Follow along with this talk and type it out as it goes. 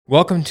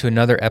Welcome to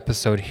another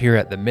episode here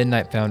at the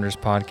Midnight Founders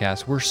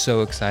Podcast. We're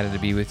so excited to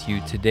be with you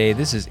today.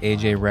 This is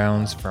AJ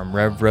Rounds from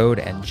Rev Road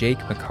and Jake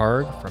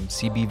McHarg from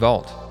CB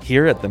Vault.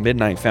 Here at the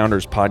Midnight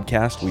Founders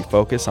Podcast, we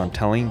focus on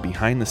telling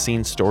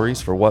behind-the-scenes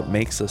stories for what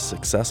makes a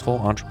successful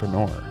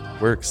entrepreneur.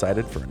 We're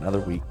excited for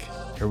another week.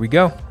 Here we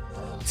go.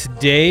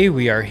 Today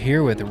we are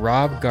here with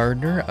Rob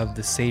Gardner of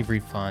the Savory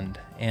Fund.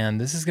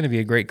 And this is going to be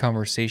a great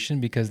conversation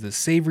because the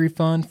Savory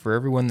Fund, for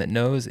everyone that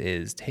knows,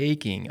 is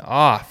taking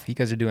off. You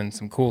guys are doing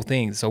some cool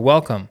things. So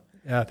welcome.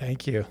 Yeah,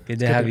 thank you. Good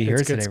to have you here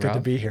today, Rob. It's good to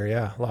be here.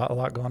 Yeah, a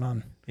lot going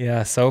on.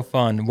 Yeah, so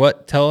fun.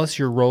 Tell us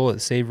your role at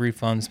Savory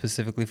Fund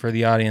specifically for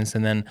the audience,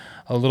 and then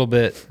a little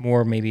bit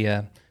more, maybe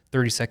a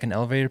 30-second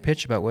elevator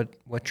pitch about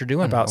what you're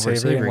doing about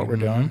Savory and what we're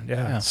doing.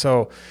 Yeah.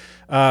 So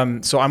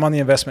I'm on the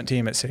investment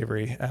team at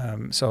Savory.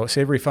 So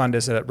Savory Fund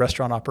is a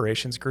restaurant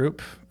operations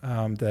group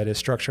that is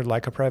structured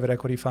like a private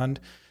equity fund.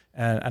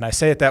 And I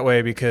say it that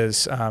way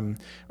because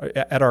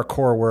at our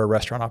core, we're a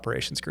restaurant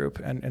operations group.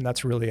 And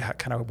that's really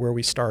kind of where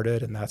we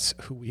started, and that's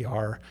who we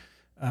are.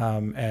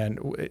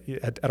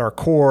 At our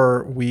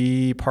core,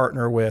 we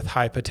partner with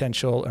high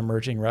potential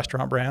emerging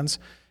restaurant brands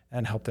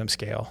and help them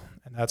scale.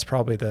 And that's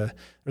probably there's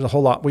a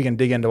whole lot, we can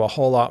dig into a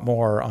whole lot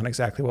more on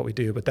exactly what we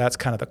do, but that's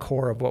kind of the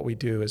core of what we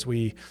do is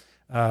we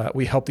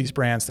help these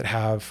brands that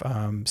have,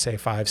 say,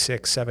 5,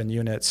 6, 7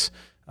 units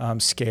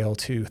scale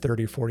to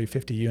 30, 40,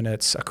 50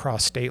 units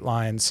across state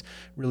lines,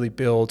 really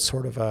build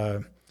sort of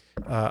a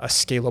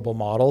scalable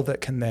model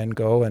that can then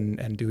go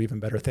and do even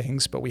better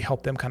things. But we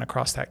help them kind of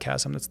cross that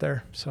chasm that's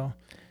there. So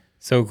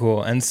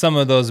cool. And some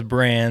of those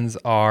brands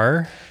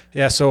are?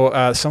 Yeah,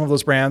 so some of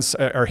those brands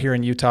are here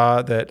in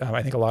Utah that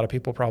I think a lot of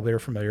people probably are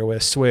familiar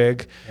with.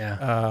 Swig,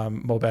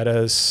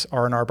 Mobetta's,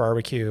 R&R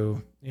Barbecue.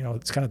 You know,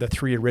 it's kind of the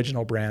 3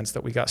 original brands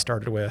that we got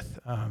started with.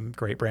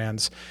 Great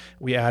brands.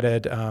 We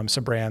added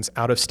some brands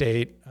out of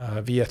state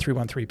via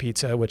 313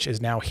 Pizza, which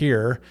is now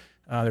here.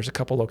 There's a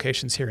couple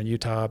locations here in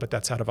Utah, but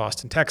that's out of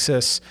Austin,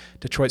 Texas.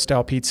 Detroit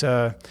Style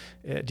Pizza.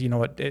 Do you know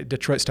what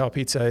Detroit Style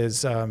Pizza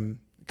is?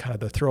 Kind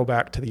of the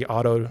throwback to the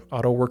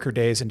auto worker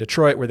days in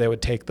Detroit, where they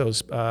would take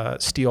those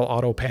steel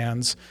auto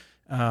pans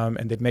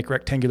and they'd make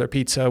rectangular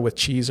pizza with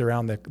cheese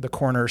around the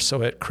corners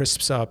so it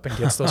crisps up and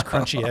gets those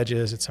crunchy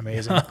edges. It's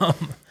amazing.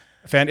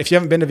 If you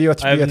haven't been to via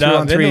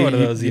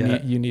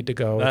 313, you need to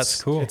go.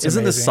 That's cool.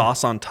 Isn't the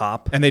sauce on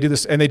top? And they do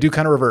this, and they do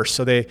kind of reverse.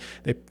 So they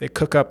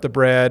cook up the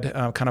bread,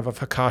 kind of a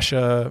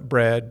focaccia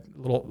bread,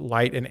 a little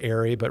light and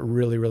airy, but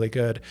really, really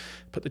good.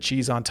 Put the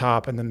cheese on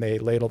top, and then they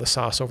ladle the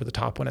sauce over the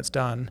top when it's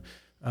done.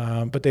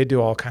 But they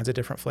do all kinds of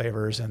different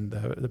flavors, and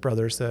the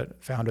brothers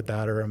that founded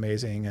that are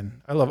amazing.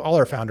 And I love all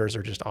our founders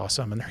are just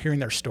awesome, and hearing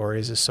their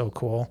stories is so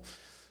cool.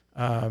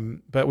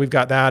 But we've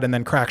got that, and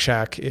then Crack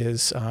Shack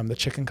is the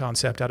chicken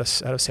concept out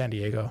of San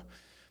Diego.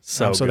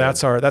 So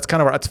that's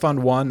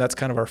Fund 1. That's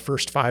kind of our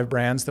first 5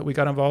 brands that we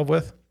got involved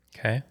with.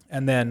 Okay.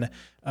 And then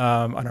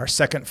on our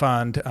second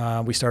fund,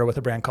 we started with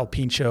a brand called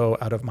Pincho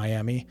out of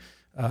Miami.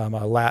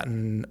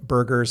 Latin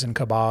burgers and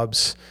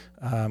kebabs,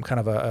 kind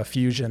of a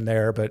fusion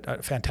there, but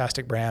a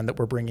fantastic brand that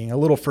we're bringing a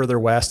little further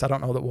west. I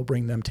don't know that we'll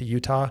bring them to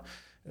Utah,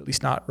 at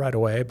least not right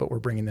away, but we're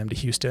bringing them to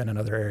Houston and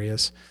other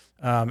areas.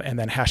 And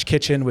then Hash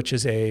Kitchen, which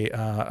is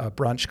a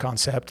brunch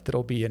concept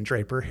that'll be in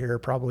Draper here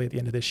probably at the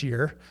end of this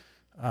year.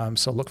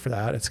 So look for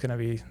that. It's gonna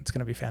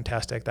be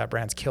fantastic. That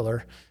brand's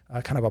killer.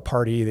 Kind of a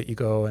party that you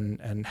go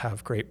and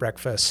have great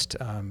breakfast.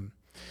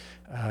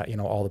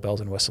 All the bells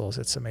and whistles.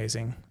 It's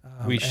amazing.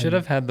 We should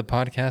have had the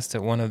podcast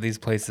at one of these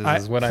places.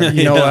 Is what I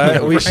you know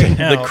what we should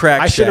the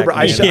Crack Shack.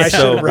 I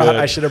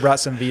should have brought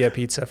some Via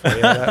pizza for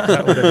you.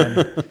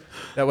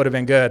 That would have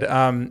been good.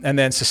 And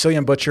then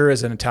Sicilian Butcher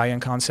is an Italian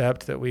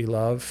concept that we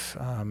love.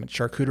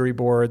 Charcuterie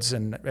boards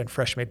and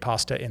fresh made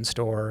pasta in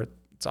store.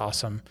 It's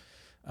awesome.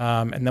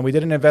 And then we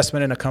did an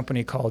investment in a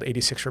company called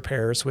 86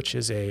 Repairs, which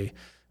is a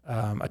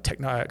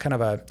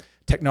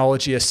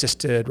technology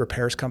assisted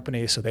repairs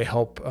company. So they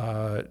help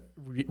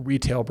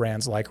retail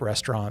brands like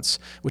restaurants,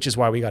 which is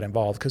why we got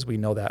involved, because we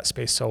know that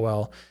space so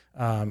well,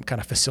 kind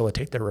of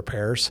facilitate their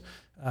repairs,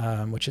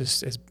 which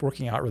is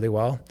working out really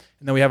well.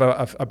 And then we have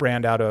a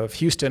brand out of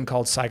Houston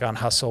called Saigon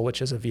Hustle,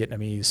 which is a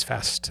Vietnamese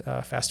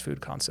fast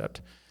food concept.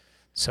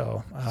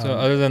 So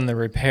other than the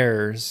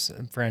repairs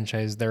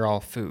franchise, they're all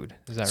food.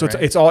 Is that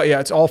right?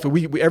 It's all food.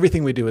 We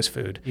everything we do is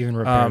food. Even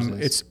repairs.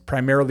 It's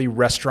primarily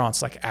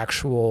restaurants, like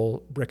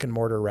actual brick and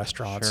mortar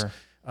restaurants. Sure.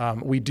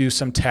 We do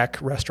some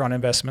tech restaurant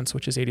investments,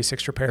 which is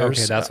 86 Repairs.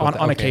 Okay, that's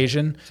on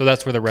occasion. So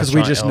that's where the restaurant,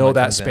 because we just know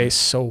that space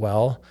so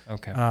well.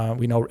 Okay.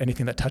 We know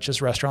anything that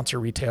touches restaurants or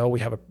retail.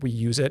 We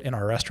use it in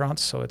our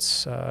restaurants, so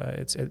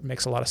it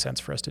makes a lot of sense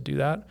for us to do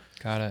that.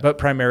 Got it. But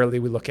primarily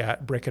we look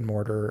at brick and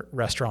mortar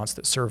restaurants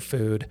that serve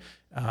food,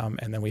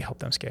 and then we help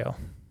them scale.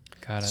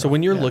 Got it. So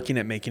when you're looking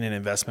at making an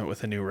investment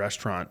with a new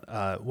restaurant,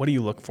 what do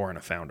you look for in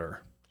a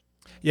founder?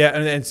 Yeah,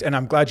 and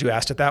I'm glad you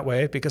asked it that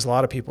way, because a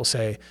lot of people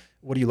say,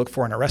 what do you look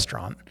for in a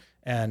restaurant?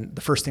 And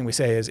the first thing we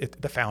say is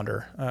the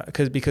founder,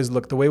 because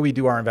look, the way we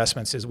do our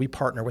investments is we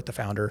partner with the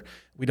founder.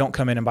 We don't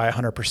come in and buy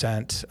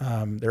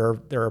 100%.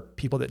 There are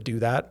people that do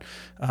that,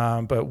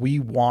 but we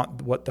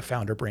want what the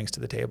founder brings to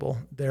the table.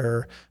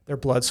 Their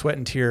blood, sweat,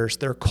 and tears,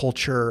 their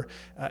culture.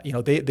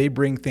 They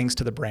bring things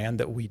to the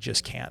brand that we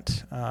just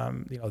can't.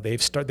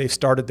 They've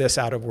started this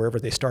out of wherever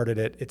they started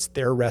it. It's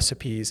their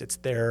recipes. It's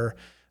their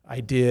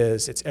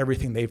ideas. It's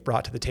everything they've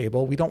brought to the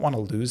table. We don't want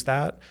to lose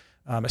that,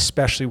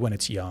 especially when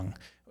it's young.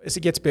 As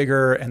it gets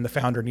bigger and the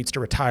founder needs to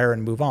retire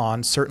and move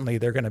on, certainly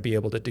they're going to be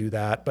able to do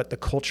that. But the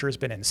culture has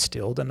been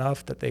instilled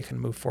enough that they can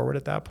move forward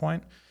at that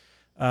point.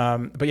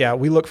 But yeah,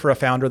 we look for a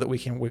founder that we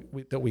can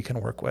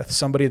work with.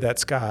 Somebody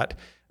that's got,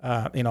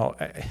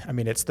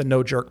 it's the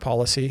no jerk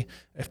policy.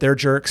 If they're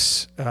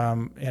jerks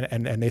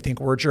and they think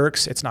we're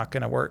jerks, it's not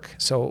going to work.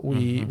 So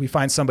we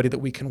find somebody that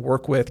we can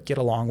work with, get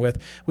along with.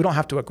 We don't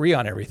have to agree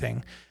on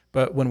everything.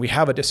 But when we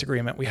have a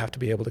disagreement, we have to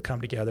be able to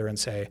come together and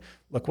say,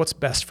 look, what's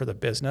best for the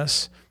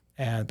business?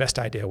 And best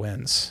idea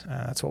wins.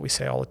 That's what we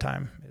say all the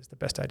time, is the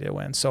best idea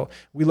wins. So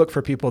we look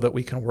for people that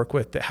we can work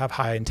with that have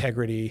high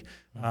integrity,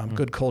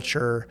 good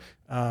culture,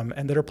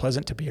 and that are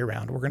pleasant to be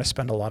around. We're going to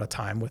spend a lot of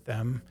time with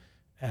them.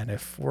 And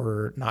if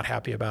we're not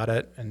happy about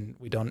it and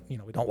we don't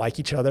like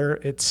each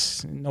other,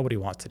 nobody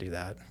wants to do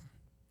that.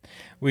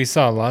 We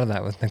saw a lot of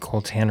that with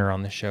Nicole Tanner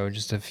on the show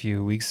just a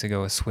few weeks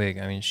ago with Swig.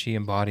 I mean, she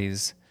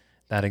embodies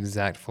that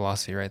exact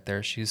philosophy right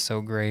there. She's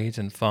so great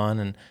and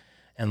fun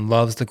and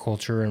loves the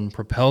culture and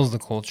propels the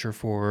culture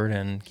forward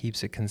and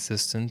keeps it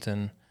consistent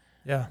and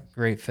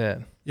great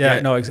fit.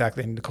 Yeah, no,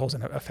 exactly. And Nicole's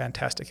a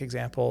fantastic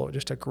example,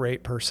 just a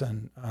great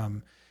person.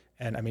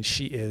 And I mean,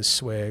 she is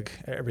Swig,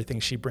 everything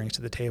she brings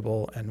to the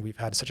table. And we've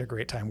had such a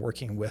great time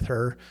working with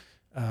her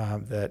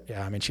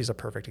she's a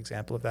perfect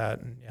example of that.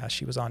 And yeah,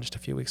 she was on just a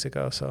few weeks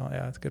ago. So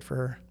yeah, it's good for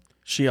her.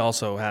 She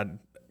also had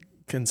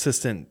a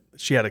consistent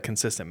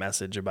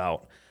message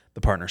about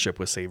the partnership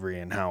with Savory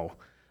and how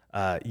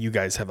you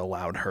guys have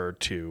allowed her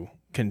to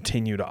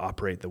continue to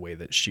operate the way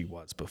that she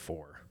was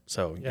before.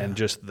 So, and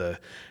just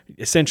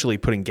essentially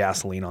putting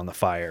gasoline on the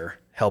fire,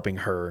 helping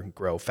her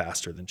grow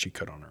faster than she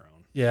could on her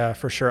own. Yeah,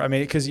 for sure. I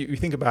mean, because you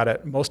think about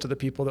it, most of the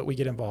people that we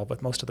get involved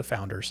with, most of the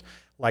founders,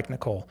 like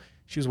Nicole,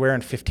 she was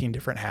wearing 15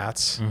 different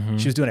hats. Mm-hmm.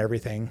 She was doing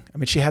everything. I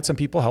mean, she had some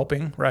people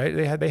helping,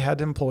 right? They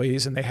had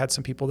employees and they had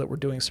some people that were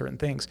doing certain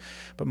things.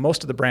 But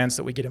most of the brands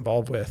that we get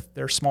involved with,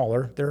 they're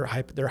smaller,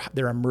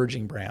 they're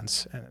emerging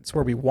brands, and it's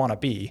where we want to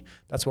be.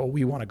 That's what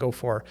we want to go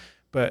for.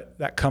 But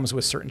that comes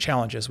with certain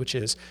challenges, which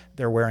is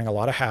they're wearing a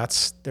lot of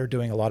hats, they're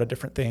doing a lot of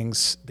different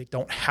things. They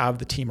don't have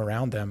the team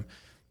around them.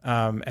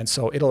 And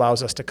so it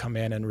allows us to come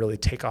in and really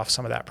take off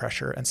some of that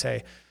pressure and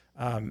say,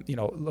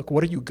 look,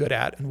 what are you good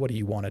at and what do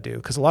you want to do?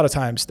 Because a lot of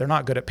times they're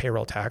not good at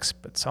payroll tax,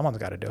 but someone's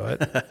got to do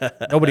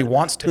it. Nobody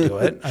wants to do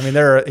it. I mean,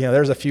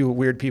 there's a few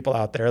weird people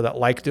out there that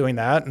like doing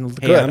that, and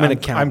hey, I'm an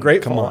accountant. I'm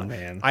grateful. Come on,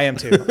 man. I am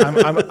too.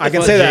 I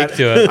can say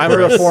that. I'm a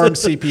reformed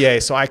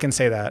CPA, so I can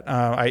say that.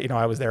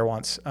 I was there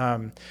once.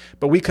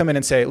 But we come in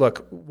and say,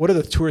 look, what are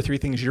the 2 or 3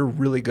 things you're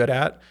really good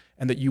at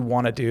and that you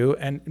want to do?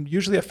 And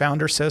usually a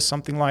founder says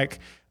something like,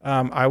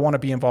 I want to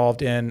be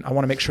involved I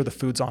want to make sure the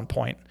food's on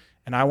point.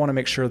 And I want to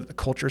make sure that the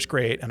culture is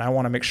great. And I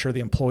want to make sure the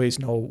employees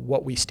know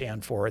what we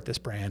stand for at this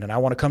brand. And I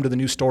want to come to the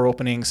new store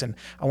openings and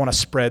I want to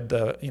spread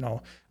I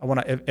want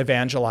to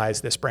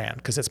evangelize this brand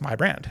because it's my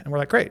brand. And we're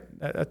like, great,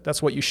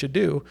 that's what you should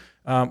do.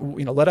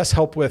 Let us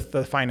help with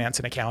the finance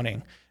and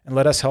accounting, and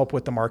let us help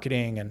with the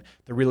marketing and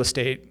the real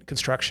estate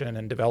construction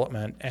and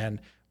development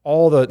and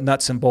all the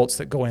nuts and bolts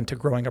that go into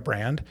growing a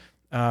brand.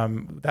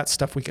 That's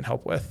stuff we can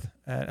help with,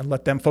 and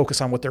let them focus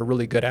on what they're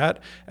really good at,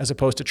 as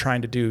opposed to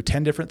trying to do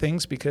 10 different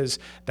things, because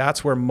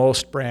that's where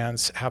most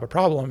brands have a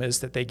problem, is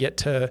that they get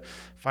to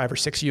 5 or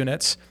 6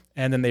 units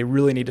and then they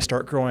really need to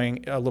start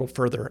growing a little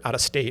further out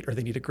of state, or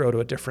they need to grow to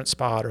a different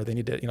spot, or they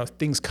need to,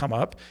 things come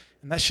up,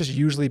 and that's just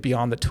usually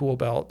beyond the tool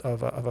belt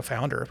of a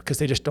founder, because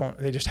they just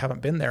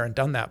haven't been there and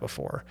done that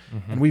before.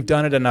 Mm-hmm. And we've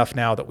done it enough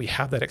now that we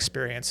have that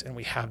experience and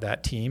we have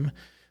that team.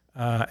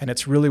 And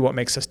it's really what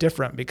makes us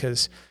different,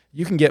 because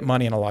you can get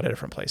money in a lot of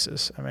different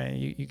places. I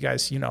mean, you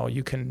guys,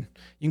 you can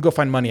go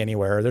find money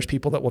anywhere. There's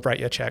people that will write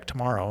you a check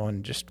tomorrow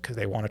and just because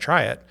they want to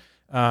try it.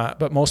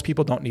 But most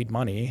people don't need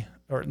money,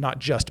 or not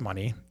just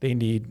money. They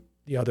need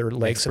the other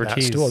legs of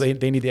that stool.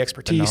 They need the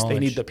expertise. They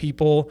need the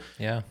people.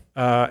 Yeah.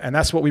 And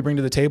that's what we bring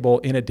to the table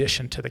in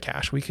addition to the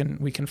cash. We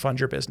can fund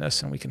your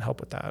business and we can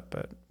help with that,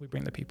 but we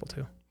bring the people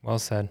too. Well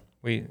said.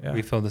 We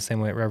feel the same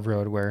way at Rev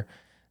Road, where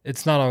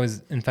it's not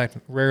always, in fact,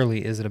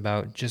 rarely is it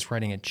about just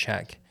writing a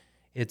check.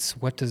 It's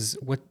what do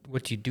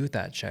you do with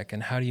that check,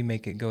 and how do you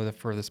make it go the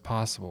furthest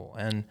possible?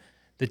 And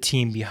the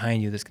team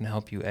behind you that's going to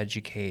help you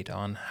educate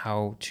on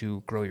how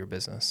to grow your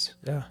business.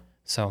 Yeah.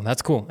 So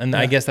that's cool. And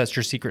I guess that's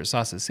your secret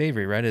sauce at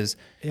Savory, right?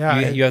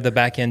 You have the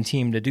back end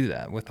team to do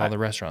that with all the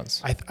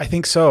restaurants. I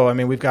think so. I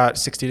mean, we've got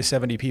 60 to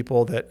 70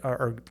 people that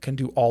can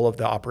do all of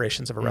the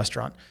operations of a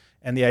restaurant.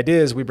 And the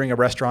idea is we bring a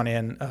restaurant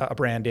in, a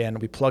brand in,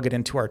 we plug it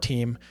into our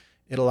team.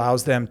 It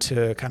allows them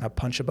to kind of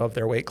punch above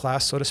their weight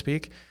class, so to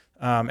speak.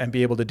 and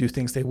be able to do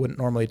things they wouldn't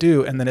normally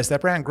do. And then as that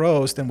brand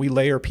grows, then we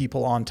layer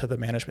people onto the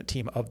management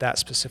team of that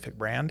specific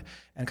brand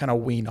and kind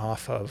of wean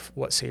off of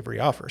what Savory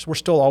offers. We're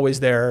still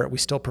always there. We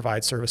still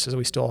provide services.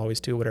 We still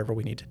always do whatever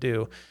we need to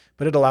do,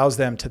 but it allows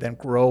them to then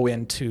grow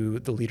into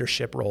the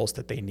leadership roles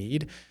that they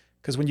need.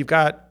 Because when you've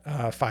got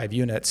 5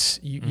 units,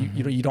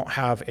 you don't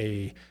have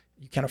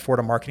you can't afford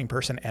a marketing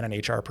person and an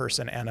HR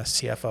person and a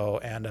CFO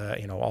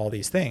and all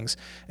these things.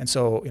 And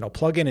so,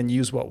 plug in and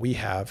use what we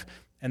have.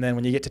 And then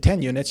when you get to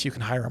 10 units, you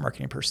can hire a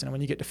marketing person. And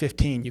when you get to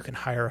 15, you can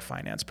hire a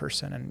finance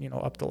person and,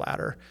 up the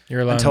ladder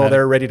until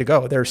they're ready to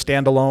go. They're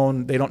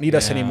standalone. They don't need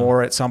us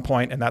anymore at some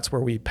point. And that's where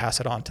we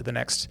pass it on to the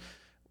next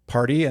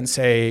party and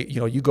say,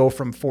 you go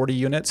from 40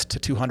 units to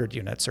 200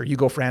 units, or you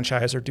go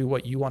franchise or do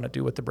what you want to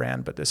do with the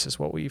brand. But this is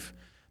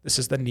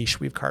the niche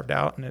we've carved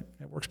out, and it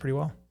works pretty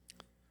well.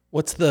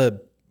 What's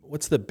the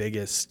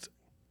biggest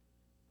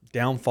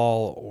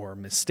downfall or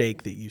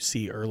mistake that you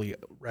see early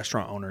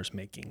restaurant owners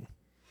making?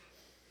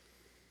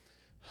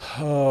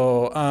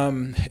 So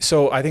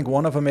I think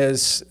one of them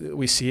is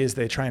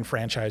they try and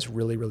franchise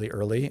really, really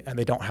early, and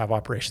they don't have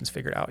operations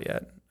figured out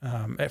yet.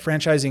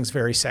 Franchising is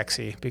very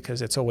sexy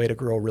because it's a way to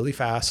grow really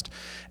fast,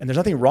 and there's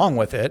nothing wrong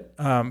with it.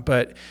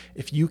 But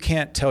if you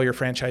can't tell your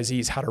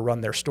franchisees how to run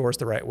their stores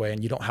the right way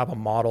and you don't have a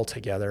model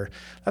together,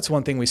 that's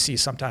one thing we see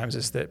sometimes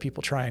is that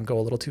people try and go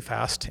a little too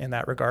fast in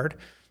that regard.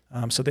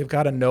 So they've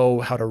got to know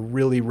how to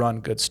really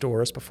run good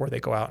stores before they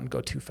go out and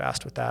go too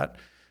fast with that.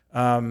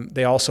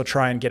 They also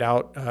try and get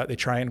out, they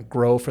try and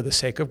grow for the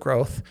sake of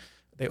growth.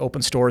 They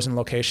open stores in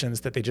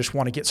locations that they just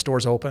want to get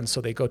stores open,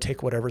 so they go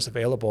take whatever's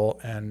available,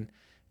 and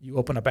you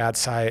open a bad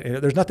site.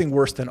 There's nothing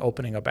worse than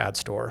opening a bad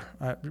store,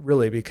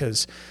 really,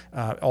 because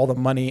all the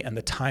money and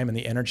the time and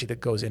the energy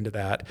that goes into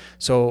that.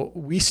 So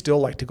we still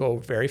like to go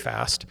very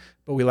fast,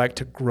 but we like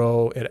to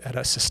grow it at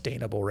a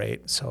sustainable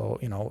rate. So,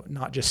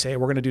 not just say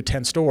we're going to do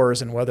 10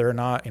 stores and whether or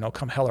not,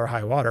 come hell or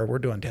high water, we're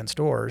doing 10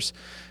 stores.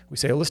 We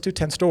say, let's do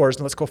 10 stores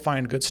and let's go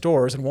find good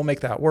stores and we'll make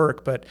that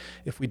work. But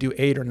if we do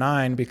 8 or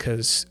 9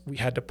 because we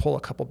had to pull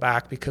a couple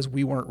back because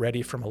we weren't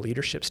ready from a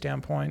leadership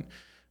standpoint,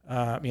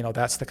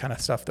 that's the kind of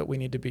stuff that we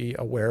need to be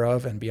aware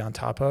of and be on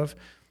top of.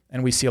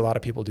 And we see a lot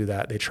of people do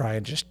that. They try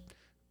and just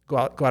go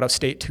out of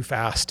state too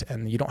fast,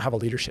 and you don't have a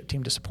leadership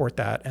team to support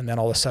that. And then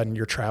all of a sudden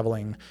you're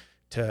traveling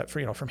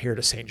from here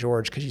to St.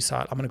 George because you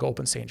thought, I'm going to go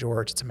open St.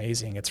 George. It's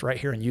amazing. It's right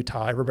here in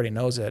Utah. Everybody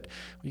knows it.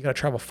 You got to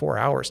travel 4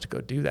 hours to go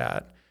do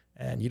that.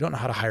 And you don't know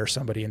how to hire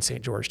somebody in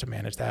St. George to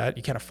manage that.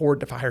 You can't afford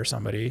to hire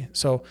somebody.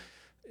 So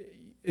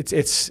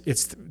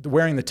it's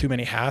wearing the too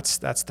many hats.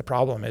 That's the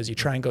problem, is you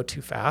try and go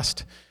too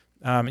fast.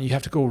 And you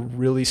have to go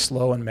really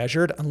slow and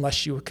measured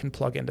unless you can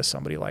plug into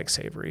somebody like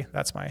Savory.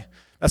 That's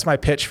my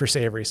pitch for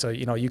Savory. So,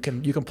 you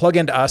can plug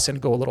into us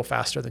and go a little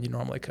faster than you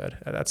normally could.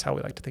 That's how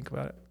we like to think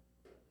about it.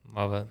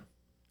 Love it.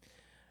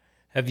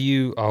 Have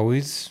you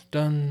always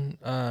done,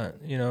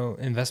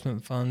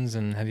 investment funds,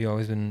 and have you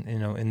always been,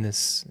 in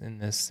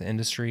this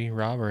industry,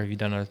 Rob, or have you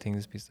done other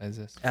things besides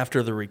this?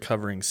 After the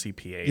recovering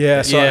CPA.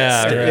 Yeah, so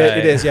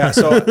it is. Yeah.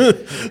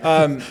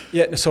 So,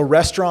 so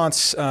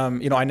restaurants,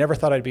 I never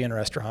thought I'd be in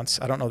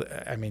restaurants. I don't know.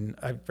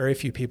 Very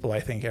few people I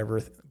think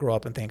ever grow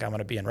up and think I'm going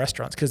to be in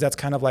restaurants, because that's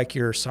kind of like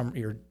your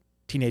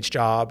teenage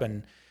job,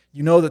 and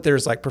that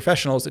there's like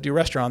professionals that do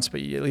restaurants,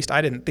 but at least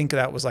I didn't think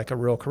that was like a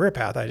real career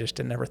path. I just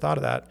never thought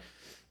of that.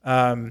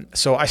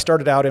 So I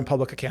started out in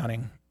public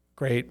accounting.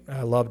 Great.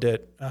 I loved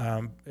it.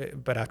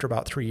 But after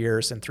about 3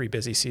 years and 3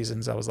 busy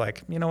seasons, I was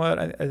like, you know what?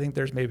 I think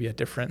there's maybe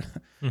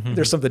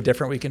there's something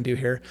different we can do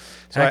here.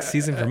 Tax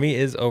season for me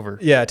is over.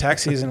 Yeah.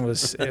 Tax season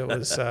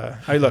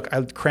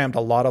I crammed a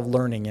lot of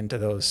learning into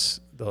those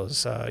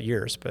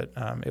years, but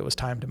it was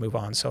time to move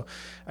on. So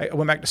I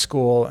went back to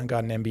school and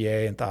got an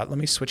MBA and thought, let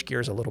me switch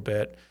gears a little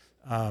bit.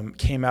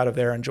 Came out of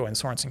there and joined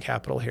Sorensen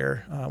Capital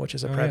here, which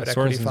is a private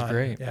equity fund.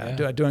 Great.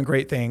 Yeah. Doing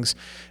great things.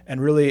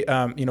 And really,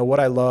 what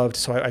I loved,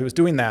 so I was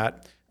doing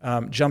that,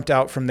 jumped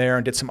out from there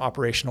and did some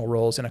operational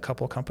roles in a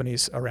couple of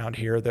companies around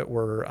here that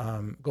were,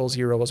 Goal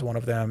Zero was one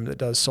of them that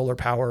does solar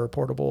power,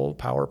 portable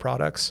power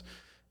products.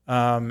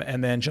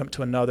 And then jumped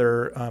to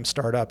another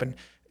startup and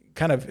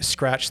kind of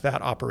scratched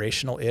that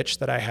operational itch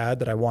that I had,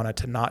 that I wanted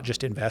to not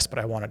just invest, but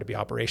I wanted to be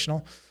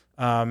operational.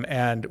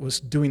 And was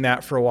doing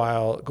that for a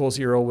while. Goal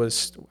Zero I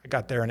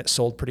got there and it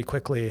sold pretty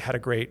quickly, had a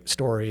great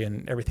story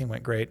and everything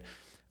went great.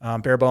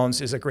 Bare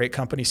Bones is a great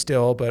company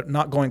still, but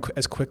not going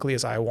as quickly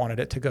as I wanted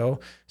it to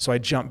go. So I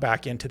jumped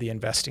back into the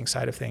investing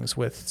side of things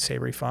with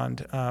Savory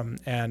Fund.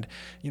 And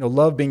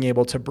love being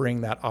able to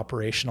bring that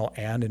operational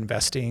and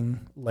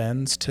investing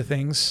lens to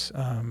things,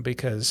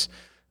 because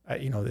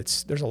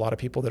there's a lot of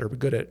people that are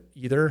good at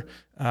either.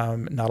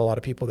 Not a lot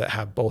of people that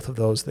have both of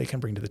those they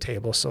can bring to the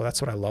table. So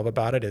that's what I love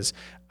about it is,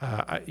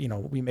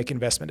 we make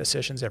investment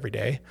decisions every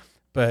day,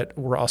 but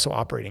we're also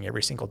operating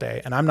every single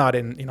day. And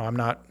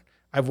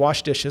I've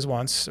washed dishes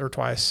once or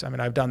twice.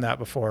 I've done that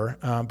before,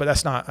 but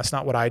that's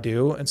not what I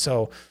do. And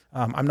so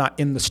I'm not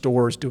in the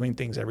stores doing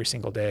things every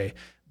single day.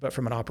 But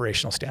from an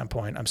operational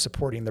standpoint, I'm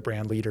supporting the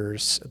brand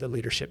leaders, the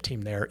leadership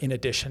team there, in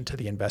addition to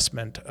the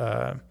investment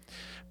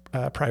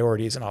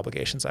priorities and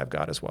obligations I've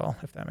got as well,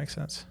 if that makes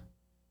sense.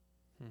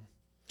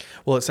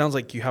 Well, it sounds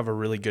like you have a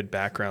really good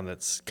background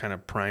that's kind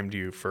of primed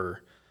you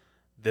for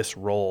this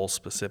role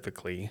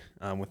specifically,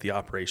 with the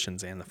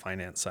operations and the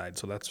finance side.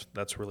 So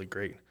that's really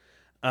great.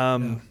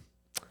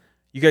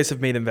 You guys have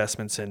made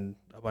investments in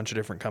a bunch of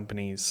different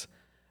companies.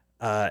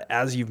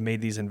 As you've made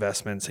these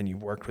investments and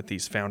you've worked with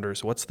these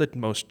founders, what's the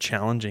most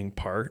challenging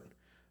part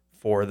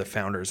for the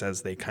founders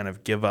as they kind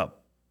of give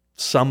up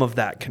some of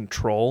that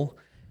control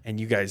and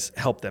you guys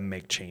help them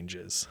make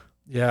changes?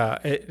 Yeah,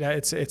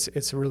 it's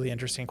a really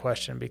interesting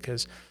question,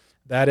 because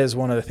that is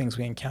one of the things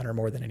we encounter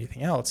more than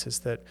anything else, is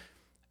that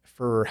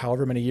for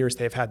however many years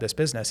they've had this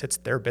business, it's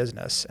their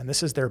business and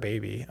this is their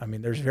baby. I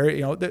mean, there's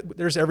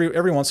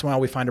every once in a while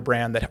we find a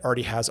brand that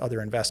already has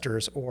other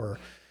investors, or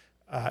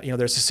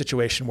there's a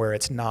situation where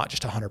it's not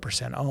just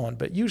 100% owned,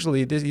 but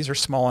usually these are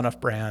small enough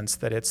brands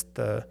that it's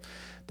the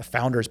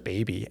founder's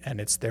baby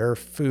and it's their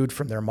food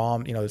from their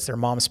mom, it's their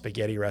mom's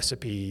spaghetti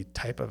recipe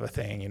type of a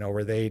thing,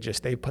 where they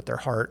put their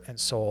heart and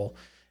soul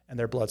and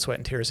their blood, sweat,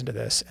 and tears into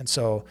this. And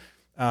so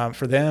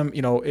for them,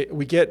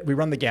 we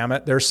run the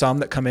gamut. There's some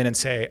that come in and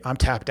say, I'm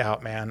tapped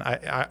out, man.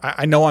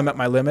 I know I'm at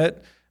my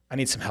limit. I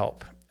need some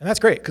help. And that's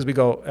great, because we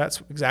go,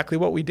 that's exactly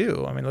what we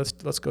do. I mean,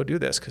 let's go do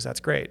this, because that's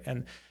great.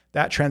 And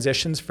that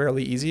transition's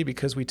fairly easy,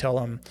 because we tell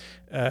them,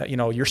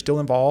 you're still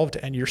involved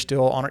and you're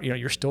still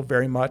you're still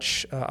very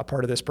much a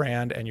part of this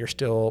brand, and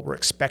we're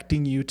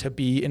expecting you to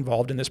be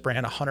involved in this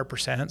brand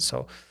 100%.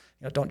 So,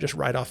 don't just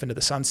ride off into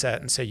the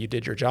sunset and say you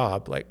did your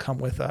job, like come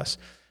with us.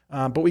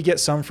 But we get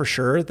some for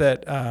sure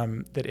that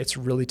it's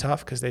really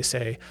tough, because they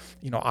say,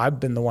 I've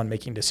been the one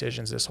making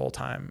decisions this whole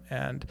time.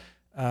 And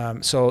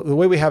so the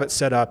way we have it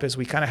set up is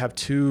we kind of have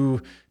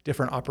two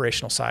different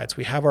operational sides.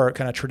 We have our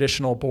kind of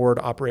traditional board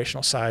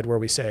operational side, where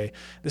we say,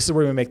 this is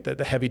where we make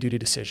the heavy duty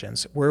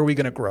decisions. Where are we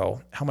going to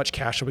grow? How much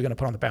cash are we going to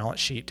put on the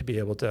balance sheet to be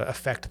able to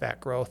affect that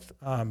growth?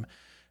 Who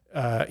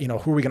are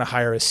we going to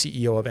hire as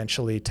CEO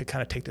eventually to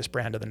kind of take this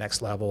brand to the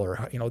next level,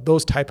 or,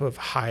 those type of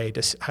high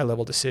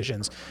level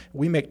decisions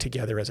we make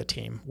together as a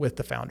team with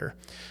the founder.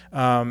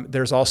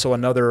 There's also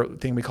another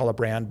thing we call a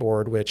brand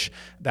board, which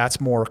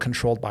that's more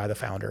controlled by the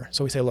founder.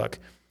 So we say, look,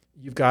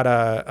 you've got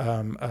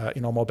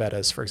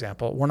Mobetta's, for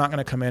example. We're not going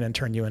to come in and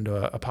turn you into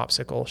a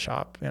popsicle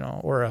shop,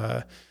 or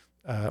we're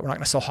not going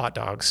to sell hot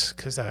dogs,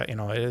 because,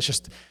 it's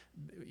just,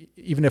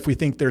 even if we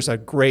think there's a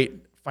great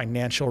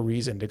financial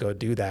reason to go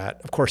do that,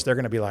 of course they're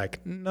going to be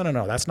like, no,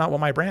 that's not what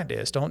my brand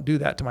is. Don't do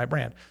that to my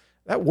brand.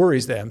 That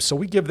worries them. So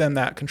we give them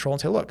that control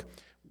and say, look,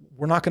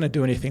 we're not going to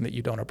do anything that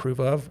you don't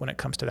approve of when it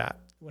comes to that.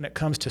 When it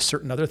comes to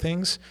certain other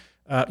things,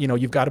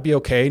 you've got to be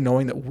okay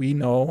knowing that we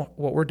know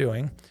what we're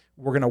doing.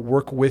 We're going to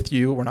work with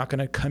you. We're not going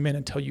to come in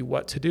and tell you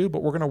what to do,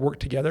 but we're going to work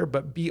together,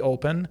 but be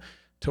open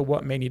to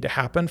what may need to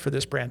happen for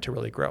this brand to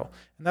really grow.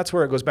 And that's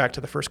where it goes back to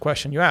the first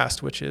question you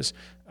asked, which is,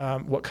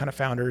 what kind of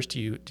founders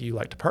do you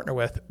like to partner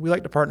with? We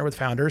like to partner with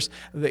founders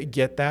that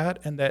get that,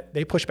 and that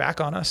they push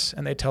back on us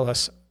and they tell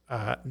us,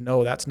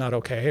 no, that's not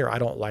okay, or I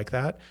don't like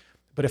that.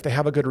 But if they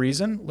have a good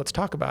reason, let's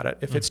talk about it.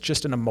 If it's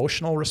just an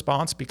emotional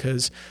response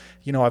because,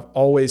 I've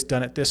always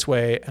done it this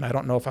way and I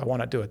don't know if I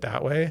want to do it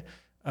that way,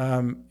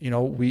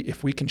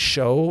 if we can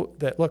show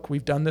that, look,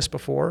 we've done this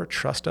before,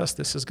 trust us,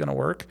 this is going to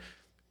work,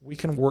 we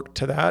can work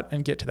to that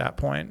and get to that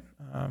point.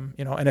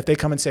 And if they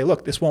come and say,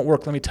 look, this won't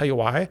work, let me tell you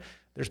why.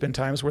 There's been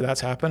times where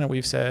that's happened and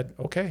we've said,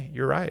 okay,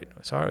 you're right.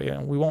 Sorry,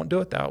 we won't do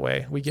it that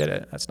way. We get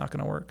it. That's not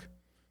going to work.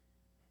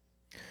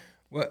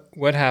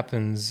 What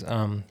happens,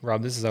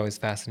 Rob, this is always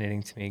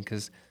fascinating to me,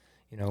 because,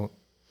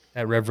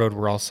 at Rev Road,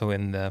 we're also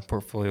in the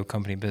portfolio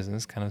company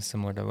business, kind of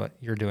similar to what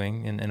you're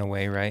doing in a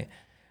way, right?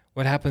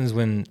 What happens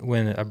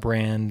when a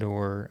brand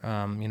or,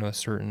 a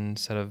certain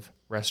set of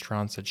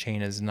restaurants, a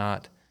chain is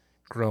not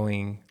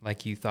growing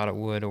like you thought it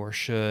would or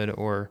should,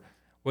 or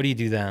what do you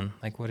do then?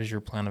 Like, what is your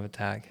plan of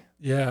attack?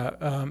 Yeah,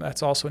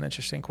 that's also an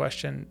interesting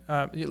question.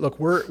 Look,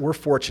 we're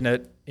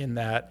fortunate in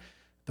that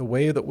the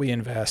way that we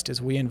invest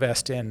is we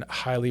invest in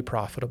highly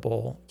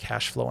profitable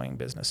cash flowing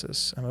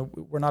businesses. I mean,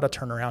 we're not a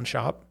turnaround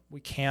shop.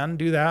 We can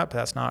do that, but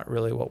that's not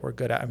really what we're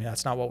good at. I mean,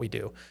 that's not what we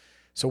do.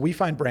 So we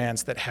find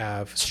brands that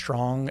have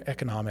strong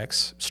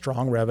economics,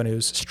 strong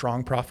revenues,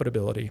 strong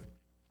profitability.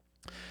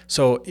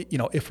 So,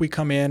 if we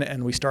come in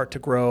and we start to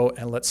grow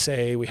and let's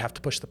say we have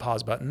to push the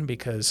pause button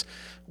because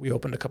we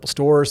opened a couple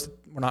stores,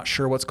 we're not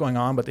sure what's going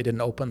on, but they didn't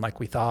open like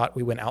we thought.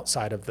 We went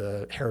outside of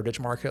the heritage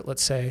market,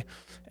 let's say,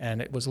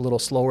 and it was a little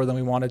slower than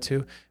we wanted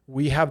to.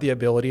 We have the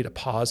ability to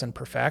pause and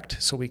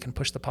perfect, so we can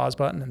push the pause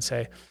button and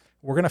say,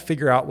 we're going to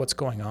figure out what's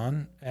going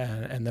on,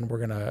 and then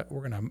we're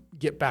going to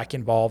get back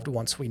involved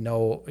once we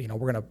know,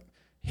 we're going to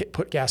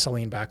put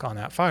gasoline back on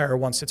that fire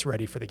once it's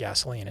ready for the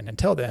gasoline. And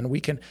until then, we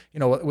can,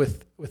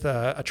 with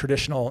a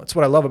traditional, it's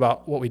what I love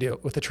about what we do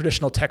with a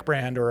traditional tech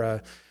brand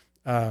or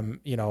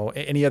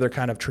any other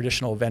kind of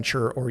traditional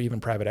venture or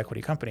even private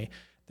equity company,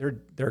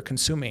 they're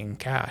consuming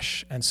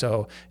cash. And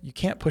so you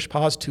can't push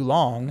pause too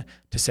long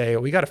to say,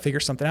 we got to figure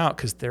something out,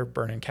 because they're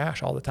burning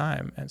cash all the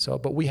time. And so,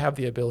 but we have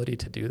the ability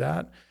to do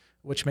that,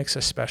 which makes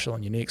us special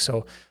and unique.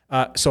 So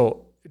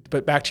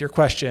but back to your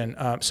question.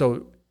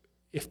 So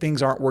if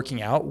things aren't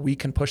working out, we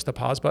can push the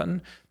pause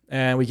button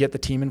and we get the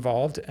team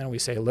involved and we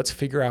say, let's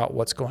figure out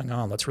what's going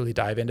on. Let's really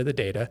dive into the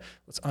data.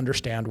 Let's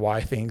understand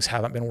why things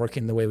haven't been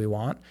working the way we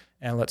want,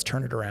 and let's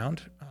turn it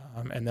around.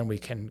 And then we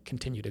can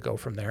continue to go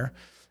from there.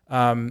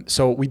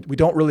 So we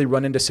don't really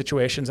run into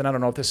situations, and I don't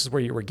know if this is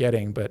where you were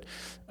getting, but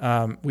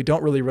we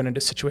don't really run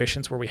into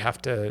situations where we have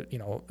to,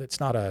 it's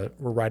not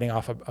we're writing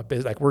off a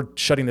business, like we're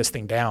shutting this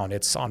thing down,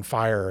 it's on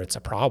fire, it's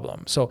a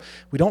problem. So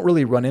we don't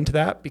really run into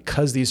that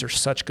because these are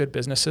such good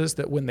businesses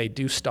that when they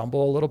do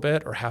stumble a little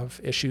bit or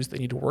have issues they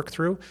need to work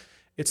through,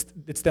 it's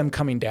them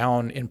coming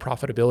down in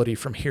profitability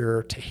from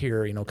here to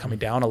here, coming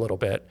down a little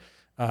bit.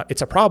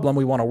 It's a problem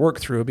we want to work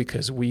through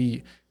because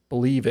we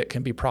believe it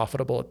can be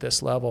profitable at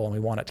this level and we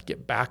want it to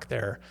get back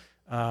there.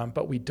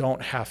 But we don't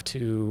have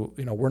to,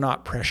 we're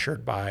not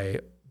pressured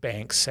by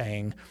banks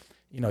saying,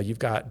 you've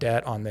got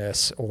debt on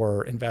this,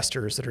 or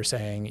investors that are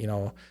saying,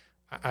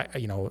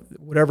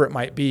 whatever it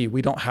might be.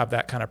 We don't have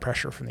that kind of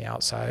pressure from the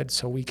outside.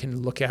 So we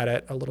can look at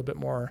it a little bit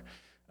more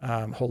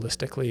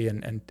holistically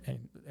and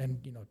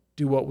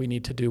do what we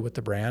need to do with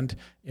the brand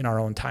in our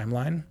own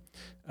timeline.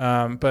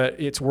 But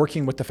it's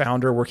working with the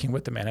founder, working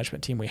with the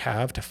management team we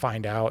have to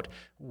find out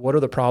what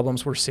are the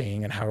problems we're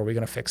seeing and how are we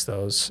going to fix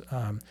those.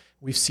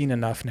 We've seen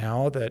enough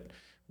now that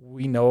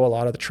we know a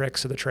lot of the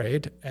tricks of the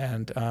trade.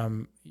 And,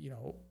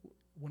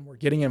 when we're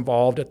getting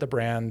involved at the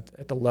brand,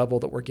 at the level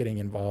that we're getting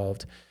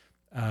involved,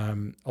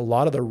 a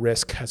lot of the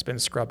risk has been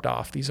scrubbed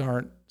off. These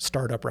aren't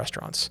startup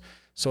restaurants.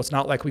 So it's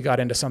not like we got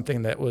into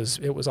something it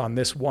was on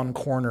this one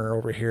corner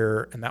over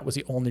here, and that was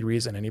the only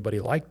reason anybody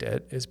liked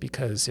it, is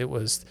because it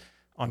was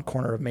on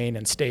corner of Main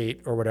and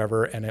State or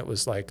whatever, and it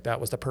was like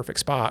that was the perfect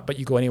spot. But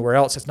you go anywhere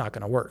else, it's not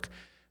going to work.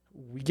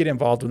 We get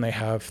involved when they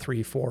have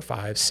 3, 4,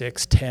 5,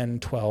 6, 10,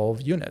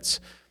 12 units.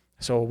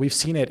 So we've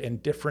seen it in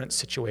different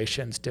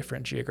situations,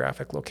 different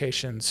geographic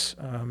locations,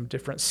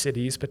 different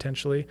cities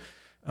potentially.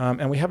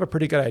 And we have a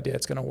pretty good idea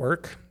it's going to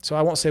work. So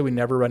I won't say we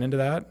never run into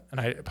that.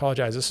 And I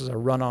apologize, this is a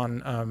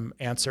run-on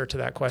answer to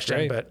that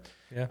question. But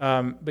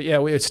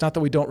yeah, it's not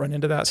that we don't run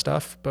into that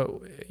stuff, but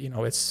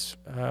it's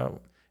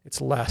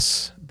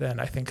less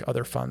than I think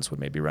other funds would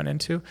maybe run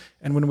into.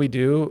 And when we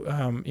do,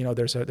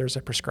 there's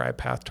a prescribed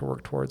path to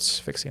work towards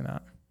fixing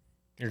that.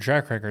 Your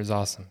track record is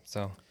awesome.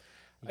 So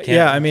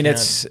yeah, I mean,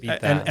 it's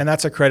and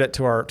that's a credit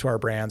to our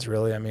brands,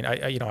 really. I mean,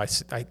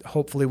 I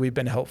hopefully we've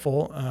been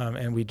helpful,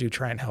 and we do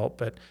try and help,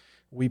 but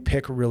we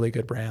pick really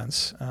good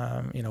brands.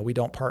 We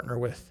partner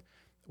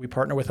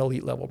with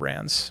elite level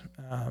brands,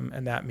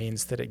 and that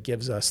means that it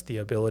gives us the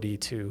ability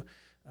to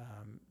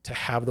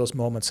have those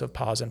moments of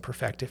pause and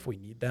perfect if we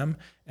need them,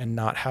 and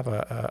not have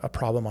a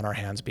problem on our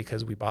hands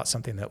because we bought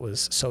something that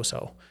was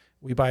so-so.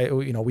 We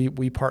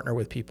partner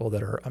with people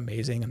that are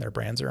amazing and their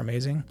brands are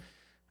amazing.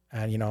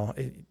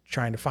 And,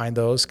 trying to find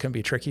those can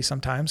be tricky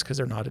sometimes because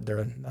they're not a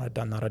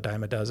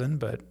dime a dozen,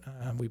 but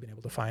we've been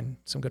able to find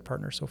some good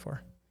partners so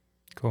far.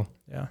 Cool.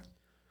 Yeah.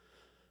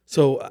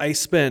 So I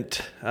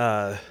spent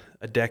a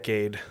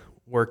decade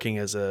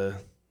working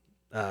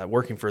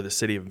working for the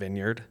city of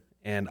Vineyard,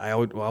 and I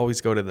would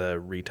always go to the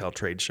retail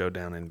trade show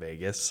down in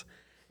Vegas,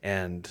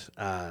 and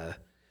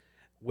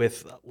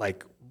with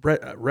like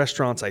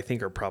restaurants, I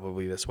think are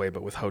probably this way,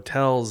 but with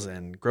hotels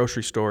and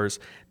grocery stores,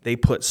 they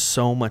put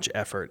so much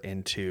effort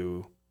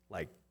into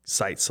like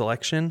site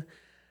selection.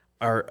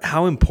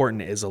 How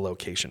important is a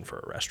location for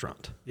a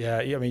restaurant? Yeah,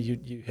 I mean,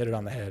 you hit it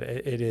on the head.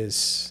 It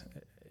is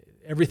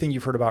everything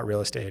you've heard about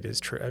real estate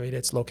is true. I mean,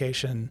 it's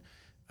location.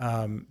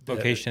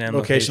 Location.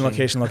 It's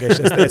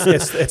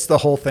the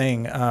whole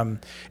thing.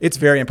 It's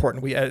very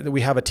important. We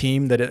have a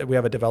team we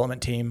have a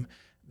development team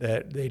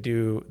that they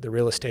do the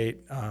real estate.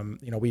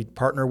 We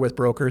partner with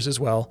brokers as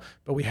well,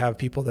 but we have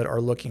people that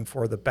are looking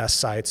for the best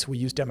sites. We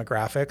use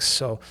demographics,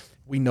 so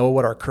we know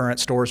what our current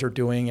stores are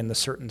doing in the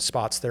certain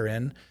spots they're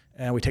in,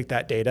 and we take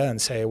that data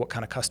and say, what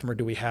kind of customer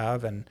do we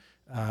have, and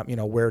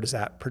where does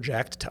that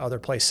project to other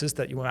places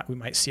that we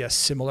might see a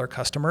similar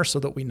customer, so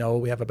that we know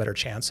we have a better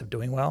chance of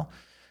doing well.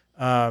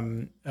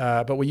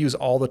 But we use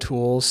all the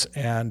tools,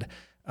 and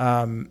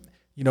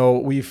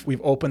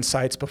we've opened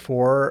sites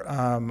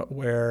before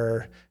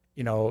where.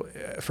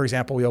 For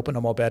example, we opened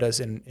a Mobetta's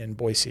in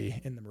Boise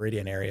in the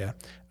Meridian area.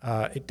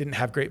 It didn't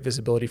have great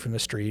visibility from the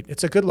street.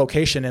 It's a good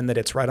location in that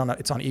it's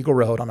it's on Eagle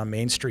Road on a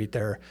main street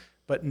there,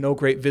 but no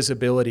great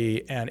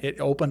visibility. And it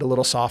opened a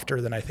little softer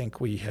than I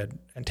think we had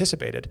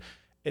anticipated.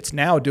 It's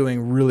now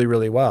doing really,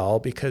 really well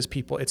because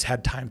it's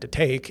had time to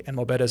take, and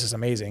Mobetta's is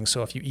amazing.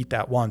 So if you eat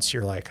that once,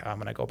 you're like, I'm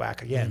going to go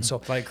back again.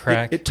 So like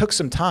crack. It took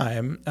some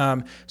time.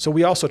 So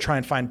we also try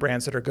and find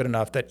brands that are good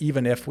enough that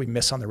even if we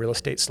miss on the real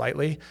estate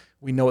slightly,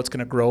 we know it's going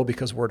to grow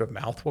because word of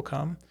mouth will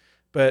come.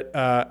 But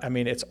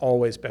it's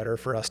always better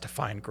for us to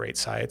find great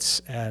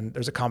sites. And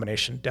there's a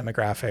combination: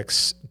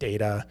 demographics,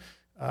 data,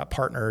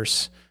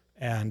 partners,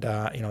 and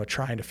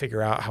trying to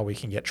figure out how we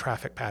can get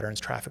traffic patterns,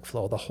 traffic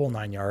flow, the whole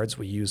 9 yards.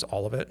 We use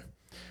all of it.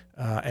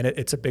 And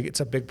it's a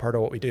big part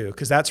of what we do,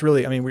 because that's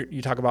really,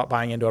 you talk about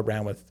buying into a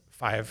brand with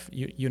 5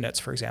 units,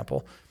 for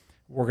example.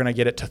 we're going to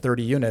get it to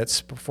 30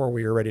 units before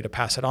we are ready to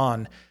pass it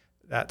on.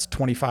 That's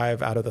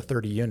 25 out of the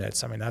 30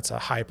 units. I mean, that's a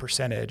high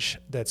percentage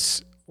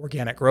that's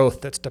organic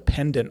growth that's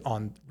dependent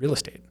on real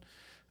estate.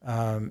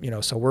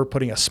 So we're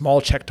putting a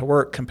small check to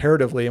work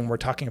comparatively, and we're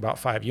talking about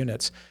 5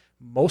 units.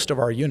 Most of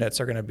our units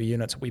are going to be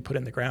units we put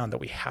in the ground that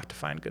we have to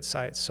find good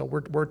sites. So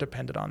we're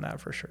dependent on that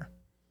for sure.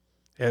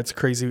 Yeah, it's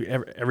crazy.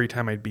 Every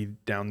time I'd be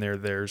down there,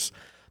 there's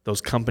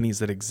those companies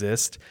that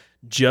exist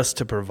just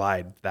to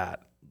provide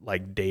that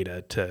like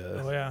data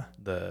to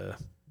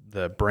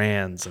the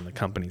brands and the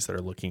companies that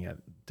are looking at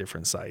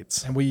different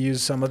sites. And we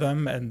use some of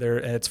them, and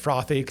it's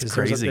frothy because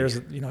there's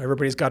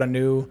everybody's got a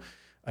new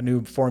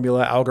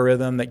formula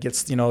algorithm that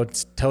gets,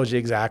 tells you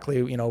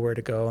exactly, where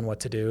to go and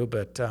what to do.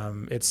 But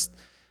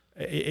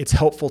it's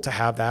helpful to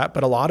have that.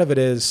 But a lot of it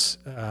is,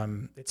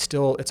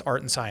 it's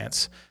art and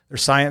science.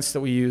 There's science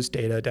that we use,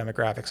 data,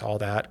 demographics, all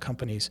that,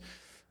 companies.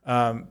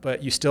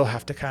 But you still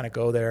have to kind of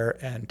go there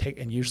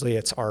and usually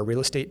it's our real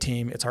estate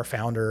team, it's our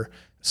founder,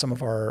 some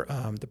of our,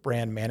 the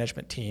brand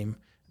management team.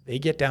 They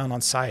get down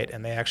on site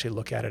and they actually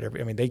look at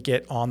it they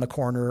get on the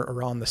corner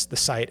or on the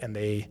site and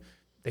they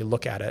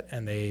look at it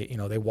and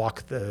they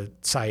walk the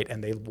site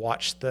and they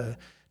watch the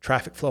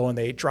traffic flow and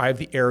they drive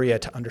the area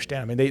to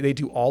understand. They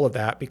do all of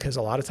that because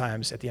a lot of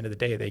times at the end of the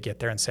day, they get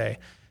there and say,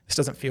 this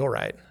doesn't feel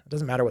right. It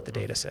doesn't matter what the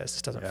data says.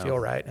 This doesn't feel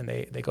right. And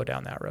they go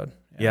down that road.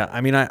 Yeah.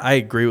 I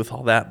agree with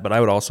all that, but I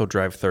would also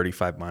drive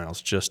 35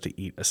 miles just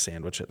to eat a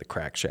sandwich at the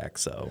Crack Shack.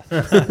 So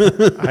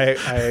I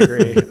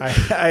agree.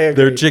 I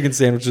agree. Their chicken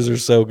sandwiches are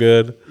so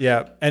good.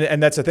 Yeah.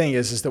 And that's the thing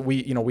is that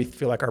we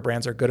feel like our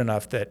brands are good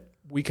enough that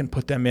we can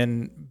put them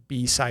in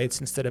B sites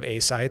instead of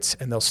A sites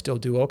and they'll still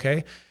do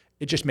okay.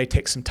 It just may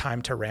take some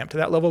time to ramp to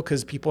that level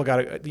because people got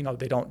to,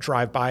 they don't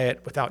drive by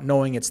it without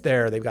knowing it's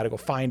there. They've got to go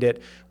find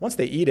it. Once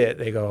they eat it,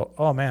 they go,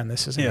 oh man,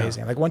 this is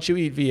amazing. Like once you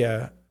eat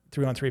via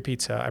 3-on-3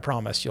 pizza, I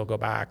promise you'll go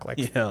back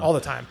all the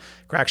time.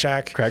 Crack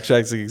Shack's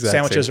the exact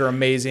sandwiches same. are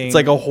amazing. It's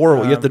like a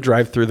horrible, you have to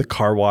drive through the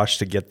car wash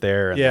to get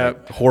there. And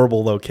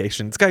horrible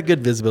location. It's got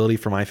good visibility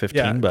from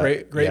I-15,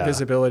 but great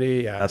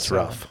visibility. Yeah. That's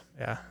rough.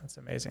 Yeah. That's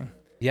amazing.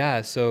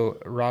 Yeah. So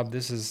Rob,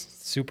 this is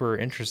super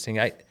interesting.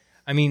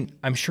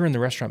 I'm sure in the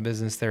restaurant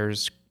business,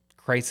 there's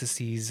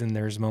crises and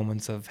there's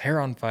moments of hair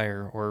on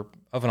fire or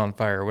oven on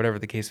fire or whatever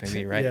the case may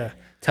be, right? Yeah.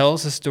 Tell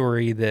us a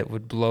story that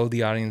would blow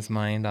the audience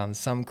mind on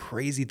some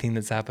crazy thing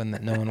that's happened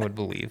that no one would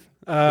believe.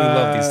 We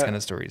love these kind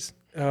of stories.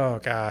 Oh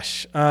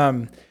gosh.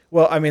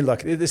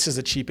 Look, this is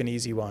a cheap and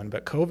easy one,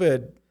 but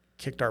COVID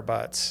kicked our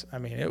butts.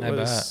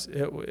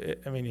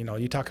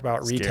 You talk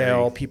about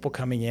retail, people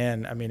coming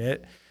in.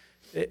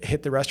 It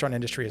hit the restaurant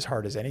industry as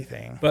hard as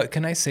anything. But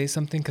can I say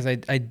something? Because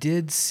I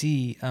did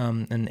see,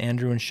 and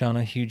Andrew and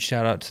Shauna, huge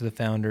shout out to the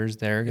founders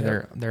there.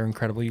 Yep. They're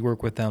incredible. You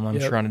work with them, I'm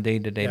sure, on a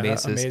day-to-day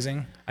basis.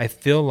 Amazing. I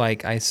feel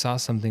like I saw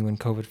something when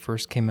COVID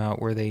first came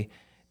out where they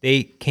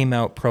came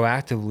out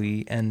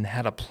proactively and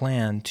had a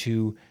plan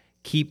to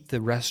keep the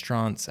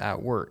restaurants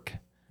at work.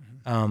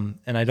 And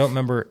I don't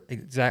remember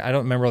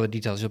all the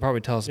details. You'll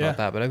probably tell us about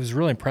that, but it was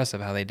really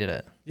impressive how they did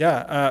it.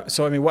 Yeah.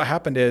 What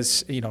happened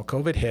is,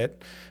 COVID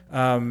hit.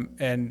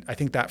 And I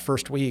think that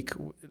first week,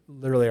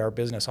 literally our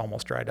business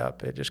almost dried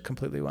up. It just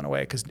completely went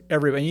away because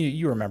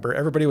you remember,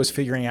 everybody was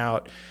figuring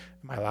out,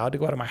 am I allowed to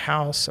go out of my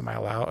house? Am I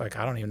allowed?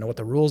 I don't even know what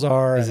the rules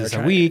are. Is this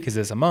a week? Is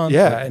this a month?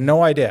 Yeah. And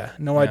no idea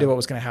what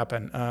was going to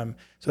happen.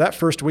 So that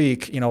first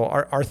week,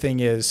 our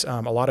thing is,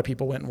 a lot of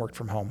people went and worked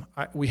from home.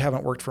 We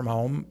haven't worked from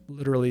home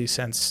literally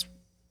since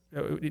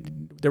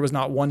there was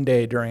not one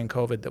day during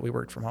COVID that we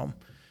worked from home.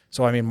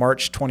 So,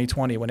 March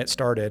 2020, when it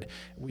started,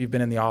 we've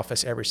been in the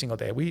office every single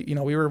day. We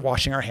were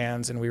washing our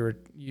hands and we were,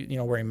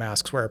 wearing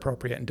masks where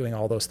appropriate and doing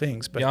all those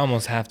things. But you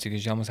almost have to,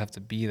 because you almost have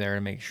to be there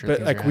to make sure.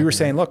 But we were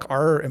saying, look,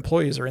 our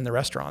employees are in the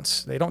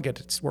restaurants. They don't get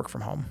to work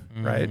from home,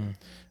 right?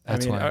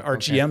 That's why. Our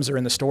GMs are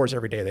in the stores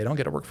every day. They don't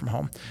get to work from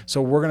home.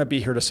 So we're going to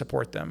be here to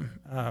support them.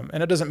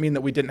 And it doesn't mean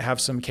that we didn't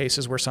have some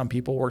cases where some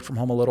people worked from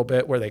home a little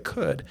bit where they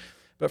could.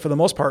 But for the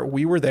most part,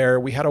 we were there.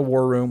 We had a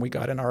war room. We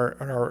got in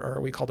our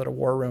we called it a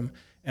war room.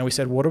 And we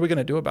said, what are we going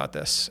to do about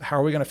this? How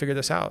are we going to figure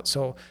this out?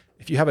 So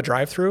if you have a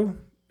drive-through,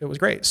 it was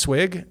great.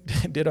 Swig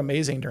did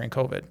amazing during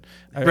COVID.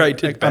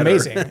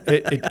 Amazing.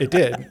 It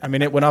did.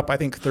 It went up, I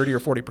think, 30 or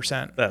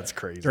 40%. That's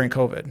crazy. During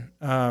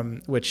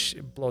COVID, which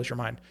blows your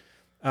mind.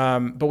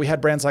 But we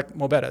had brands like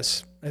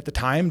Mobetta's at the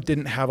time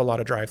didn't have a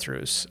lot of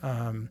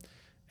drive-throughs.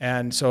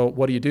 And so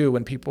what do you do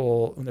when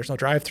there's no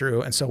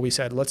drive-through? And so we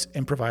said, let's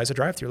improvise a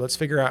drive-through. Let's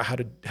figure out how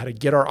to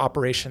get our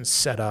operations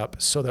set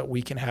up so that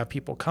we can have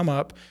people come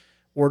up,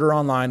 order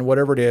online,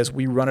 whatever it is.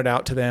 We run it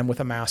out to them with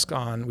a mask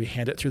on. We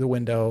hand it through the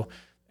window,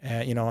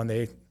 and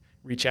they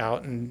reach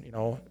out and,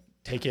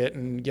 take it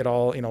and get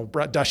all,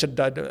 brush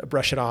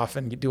it off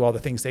and do all the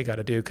things they got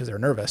to do because they're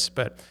nervous.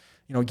 But,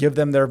 give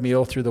them their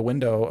meal through the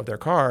window of their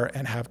car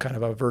and have kind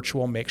of a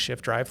virtual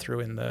makeshift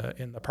drive-through in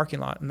the parking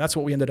lot. And that's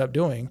what we ended up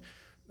doing.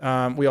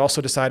 We also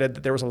decided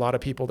that there was a lot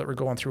of people that were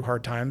going through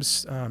hard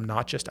times,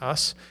 not just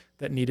us,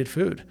 that needed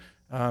food.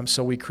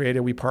 So we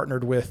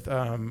partnered with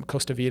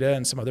Costa Vida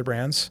and some other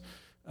brands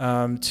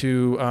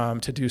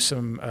to do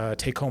some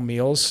take-home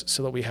meals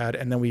so that we had,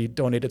 and then we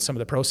donated some of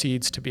the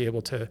proceeds to be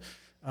able to,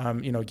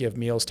 give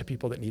meals to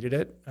people that needed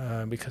it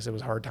because it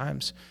was hard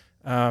times.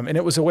 And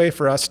it was a way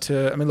for us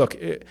to, look,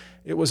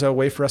 it was a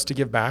way for us to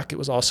give back. It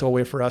was also a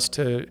way for us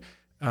to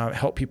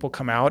help people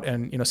come out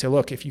and, say,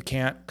 look, if you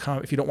can't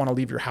come, if you don't want to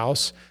leave your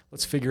house,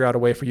 let's figure out a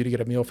way for you to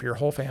get a meal for your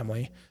whole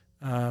family.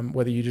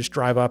 Whether you just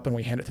drive up and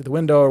we hand it through the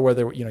window, or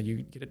whether,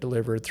 you get it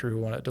delivered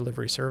through a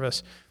delivery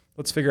service.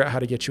 Let's figure out how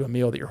to get you a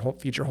meal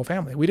that feeds your whole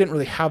family. We didn't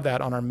really have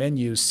that on our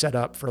menus set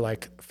up for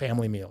like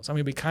family meals.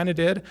 We kind of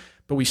did,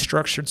 but we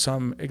structured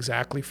some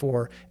exactly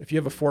for, if you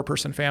have a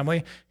 4-person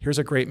family, here's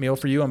a great meal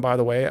for you. And by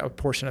the way, a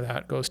portion of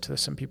that goes to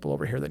some people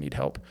over here that need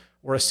help,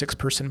 or a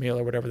 6-person meal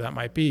or whatever that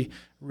might be.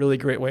 Really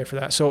great way for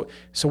that. So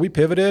we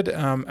pivoted.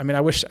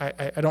 I wish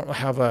I don't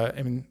have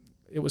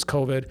it was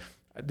COVID.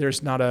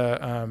 There's not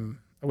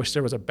I wish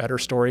there was a better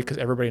story because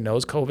everybody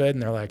knows COVID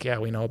and they're like, yeah,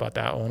 we know about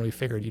that one. We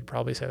figured you'd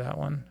probably say that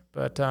one.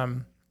 But,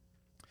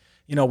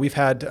 we've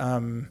had...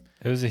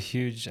 it was a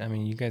huge,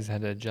 you guys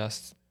had to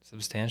adjust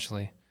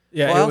substantially.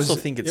 Yeah, well, I also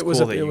think it's cool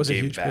that you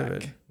gave back.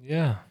 Pivot.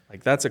 Yeah.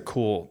 Like that's a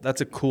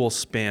cool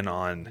spin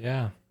on,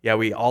 yeah,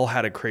 we all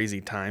had a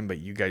crazy time, but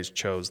you guys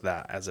chose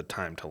that as a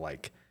time to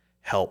like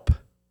help,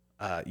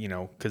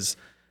 because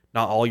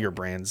not all your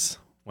brands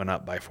went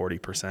up by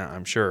 40%,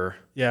 I'm sure.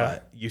 Yeah.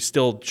 But you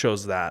still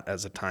chose that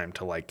as a time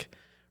to like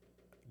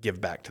give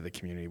back to the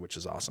community, which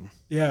is awesome.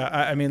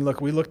 Yeah.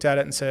 Look, we looked at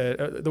it and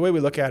said, the way we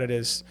look at it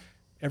is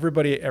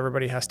everybody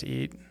has to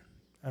eat.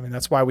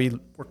 That's why we're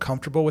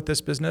comfortable with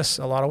this business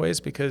a lot of ways,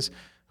 because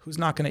who's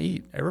not going to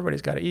eat?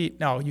 Everybody's got to eat.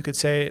 Now you could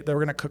say they're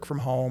going to cook from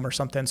home or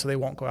something, so they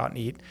won't go out and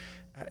eat.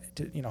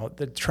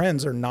 The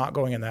trends are not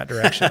going in that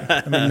direction.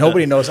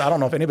 Nobody knows. I don't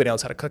know if anybody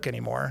knows how to cook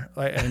anymore.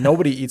 And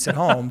nobody eats at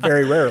home,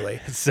 very rarely.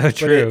 It's so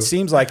true. But it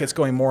seems like it's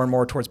going more and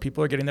more towards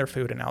people are getting their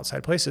food in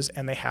outside places,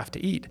 and they have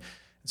to eat.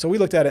 So we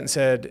looked at it and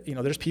said,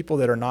 there's people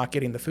that are not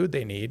getting the food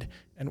they need,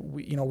 and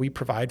we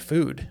provide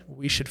food.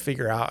 We should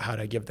figure out how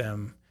to give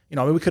them.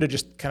 We could have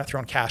just kind of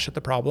thrown cash at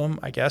the problem,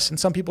 I guess, and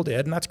some people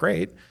did, and that's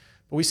great.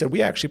 But we said,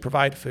 we actually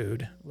provide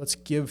food. Let's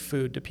give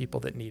food to people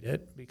that need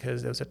it,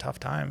 because it was a tough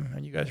time.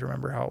 And you guys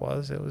remember how it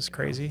was. It was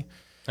crazy.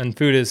 And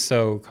food is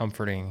so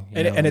comforting.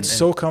 And it's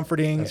so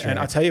comforting. Right. And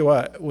I'll tell you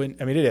what,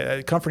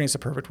 comforting is the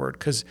perfect word,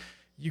 because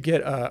you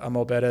get a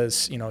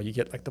Mobetta's, you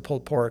get like the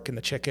pulled pork and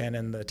the chicken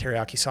and the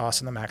teriyaki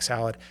sauce and the mac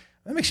salad.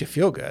 That makes you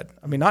feel good.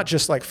 Not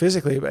just like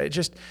physically, but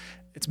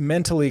it's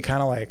mentally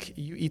kind of like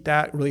you eat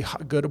that really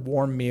hot, good,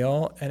 warm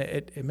meal, and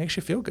it makes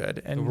you feel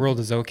good. And the world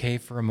is okay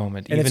for a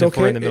moment, even if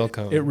we're in the middle of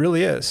COVID. It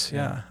really is,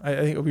 yeah. I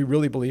think we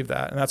really believe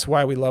that, and that's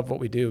why we love what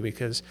we do,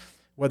 because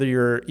whether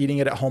you're eating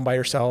it at home by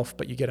yourself,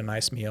 but you get a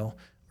nice meal,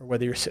 or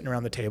whether you're sitting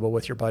around the table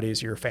with your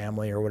buddies or your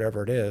family or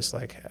whatever it is,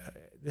 like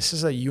this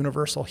is a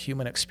universal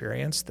human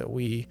experience that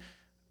we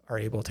are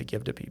able to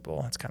give to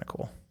people. It's kind of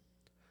cool.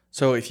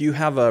 So if you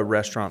have a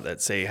restaurant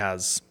that, say,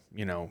 has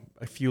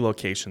a few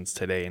locations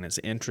today and is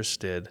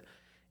interested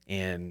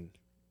in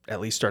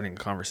at least starting a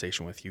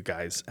conversation with you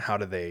guys, how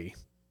do they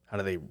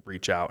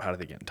reach out? How do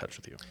they get in touch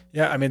with you?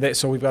 Yeah,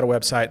 so we've got a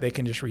website. They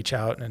can just reach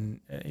out and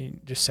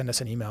just send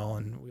us an email,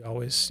 and we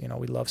always,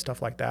 we love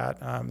stuff like that.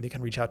 They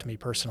can reach out to me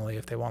personally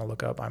if they want to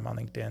look up. I'm on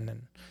LinkedIn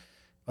and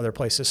other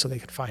places, so they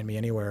can find me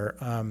anywhere.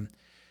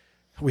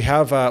 We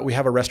have a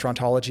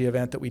restaurantology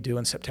event that we do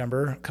in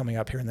September coming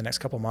up here in the next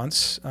couple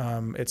months.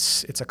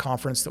 It's a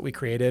conference that we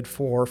created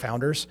for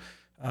founders.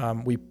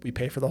 We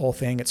pay for the whole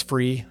thing. It's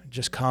free.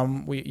 Just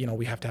come.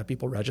 We have to have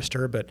people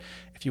register, but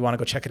if you want to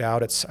go check it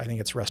out, I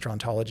think it's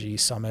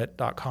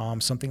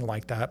restaurantologysummit.com, something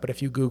like that. But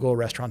if you Google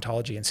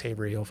restaurantology and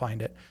Savory, you'll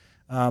find it.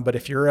 But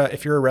if you're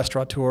a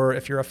restaurateur,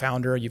 if you're a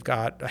founder, you've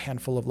got a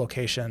handful of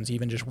locations,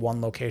 even just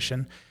one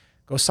location,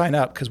 go sign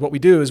up, because what we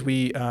do is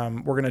we're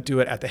going to do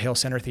it at the Hale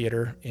Center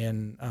Theater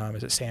in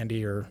is it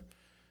Sandy or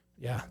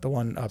the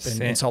one up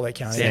in Salt Lake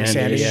County,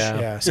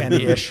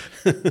 Sandy-ish,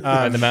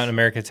 the Mountain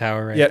America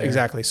Tower, right? Yeah, there.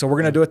 exactly. So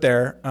we're going to do it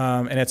there,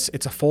 and it's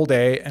a full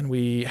day, and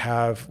we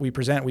have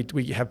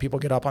people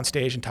get up on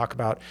stage and talk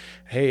about,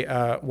 hey,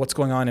 what's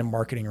going on in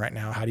marketing right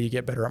now? How do you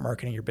get better at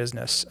marketing your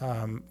business?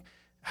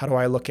 How do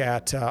I look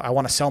at, I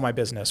want to sell my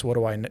business. What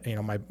do I,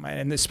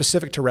 and it's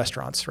specific to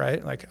restaurants,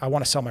 right? Like I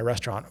want to sell my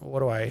restaurant.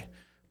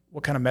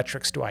 What kind of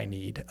metrics do I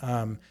need?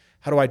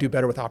 How do I do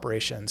better with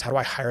operations? How do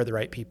I hire the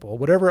right people?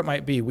 Whatever it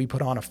might be, we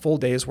put on a full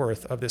day's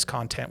worth of this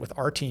content with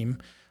our team,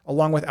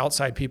 along with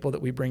outside people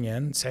that we bring in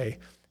and say,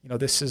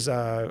 this is,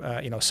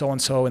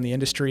 so-and-so in the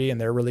industry,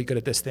 and they're really good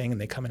at this thing, and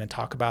they come in and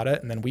talk about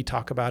it, and then we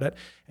talk about it,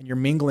 and you're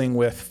mingling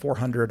with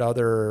 400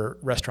 other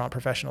restaurant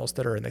professionals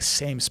that are in the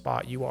same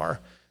spot you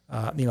are.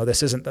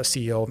 This isn't the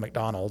CEO of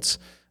McDonald's.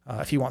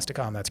 If he wants to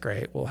come, that's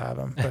great. We'll have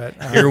him. But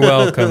you're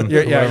welcome.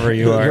 Wherever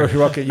you are, you're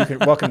welcome. You're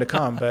welcome to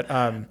come. But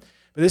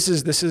this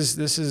is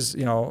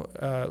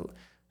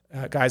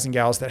guys and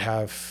gals that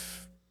have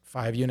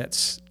 5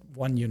 units,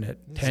 1 unit,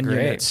 10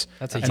 units.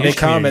 That's a and huge they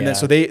come, and yeah. then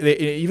so they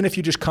even if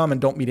you just come and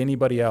don't meet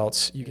anybody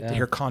else, you get to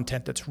hear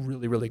content that's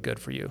really, really good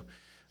for you.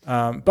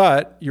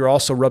 But you're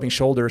also rubbing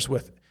shoulders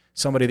with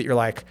somebody that you're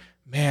like,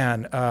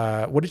 man,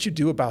 what did you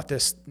do about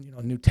this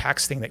new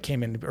tax thing that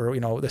came in,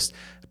 or this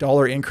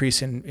dollar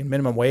increase in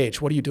minimum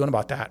wage? What are you doing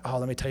about that? Oh,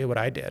 let me tell you what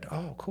I did.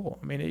 Oh, cool.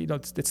 I mean,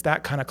 it's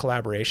that kind of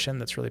collaboration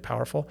that's really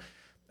powerful.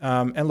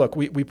 And look,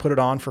 we put it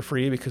on for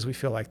free because we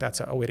feel like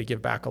that's a way to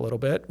give back a little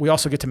bit. We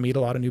also get to meet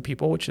a lot of new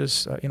people, which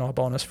is a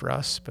bonus for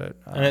us. But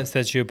and it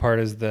sets you apart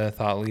as the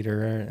thought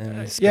leader in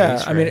the space. Yeah,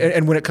 right? I mean,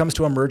 and when it comes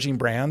to emerging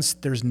brands,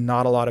 there's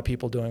not a lot of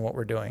people doing what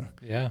we're doing.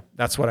 Yeah,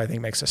 that's what I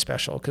think makes us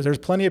special, because there's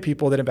plenty of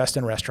people that invest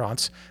in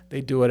restaurants.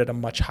 They do it at a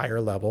much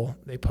higher level.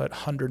 They put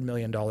 $100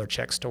 million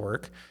checks to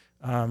work,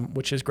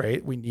 which is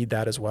great. We need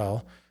that as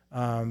well.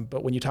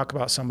 But when you talk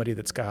about somebody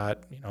that's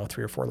got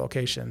 3 or 4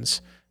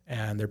 locations,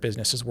 and their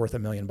business is worth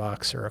 $1 million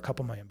or a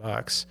couple $1 million,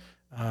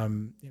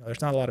 there's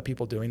not a lot of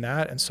people doing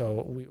that. And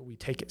so we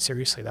take it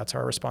seriously. That's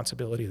our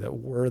responsibility, that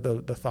we're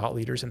the thought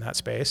leaders in that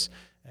space,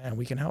 and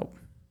we can help.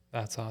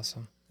 That's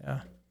awesome.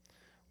 Yeah.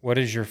 What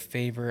is your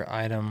favorite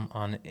item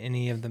on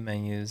any of the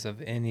menus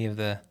of any of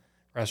the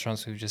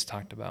restaurants we've just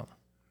talked about?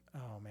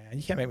 Oh man,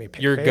 you can't make me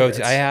pick your favorites.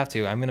 go-to. I have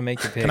to. I'm going to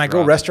make you pick. Can I go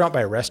Rob. restaurant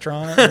by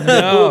restaurant?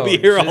 No, we'll be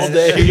here all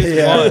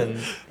day.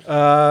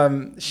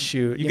 Yeah.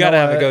 Shoot. You got to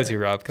have a go-to,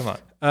 Rob. Come on.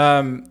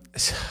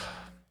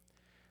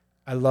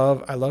 I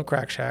love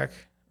Crack Shack,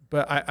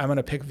 but I'm going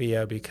to pick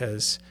Via,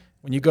 because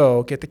when you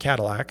go get the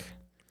Cadillac.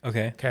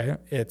 Okay.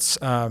 It's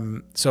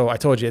so I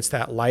told you it's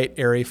that light,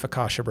 airy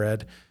focaccia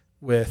bread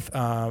with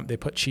they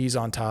put cheese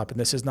on top, and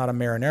this is not a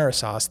marinara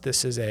sauce.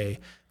 This is they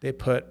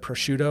put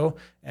prosciutto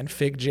and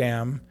fig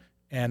jam,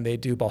 and they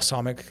do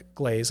balsamic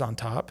glaze on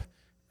top,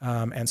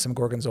 and some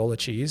gorgonzola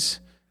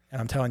cheese. And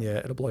I'm telling you,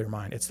 it'll blow your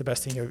mind. It's the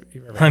best thing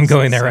you've ever had. I'm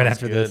going there right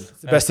after this.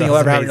 It's the best thing you'll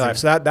ever have in your life.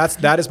 So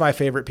that is my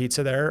favorite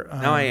pizza there.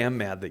 Now I am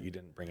mad that you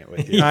didn't bring it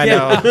with you. I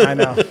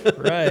know.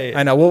 Right.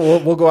 I know.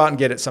 We'll go out and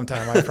get it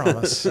sometime. I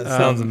promise. That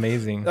sounds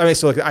amazing. I mean,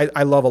 so look,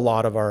 I love a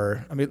lot of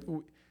our.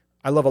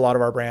 I love a lot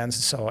of our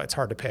brands, so it's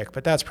hard to pick.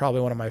 But that's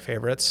probably one of my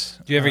favorites.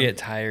 Do you ever get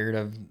tired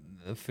of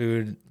the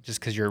food just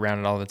because you're around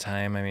it all the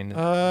time? I mean,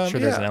 I'm sure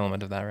there's an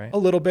element of that, right? A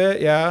little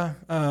bit, yeah.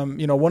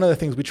 One of the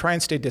things, we try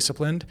and stay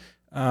disciplined.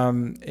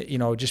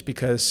 Just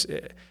because,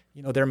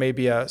 there may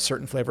be a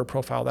certain flavor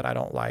profile that I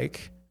don't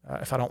like.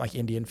 If I don't like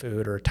Indian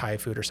food or Thai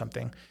food or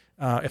something,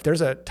 if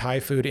there's a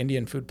Thai food,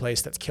 Indian food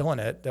place that's killing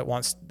it, that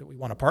we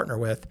want to partner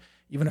with,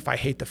 even if I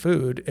hate the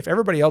food, if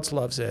everybody else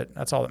loves it,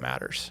 that's all that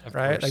matters,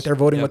 right? Course. Like, they're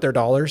voting with their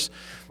dollars.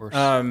 Of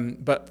course.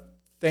 But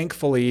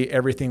thankfully,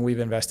 everything we've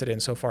invested in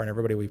so far and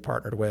everybody we've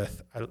partnered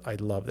with, I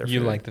love their food.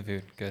 You like the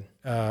food. Good.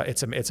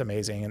 It's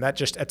amazing. And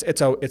that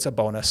it's a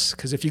bonus,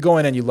 because if you go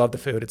in and you love the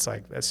food, it's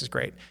like, this is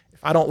great.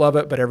 If I don't love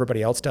it, but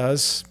everybody else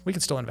does, we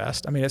can still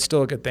invest. I mean, it's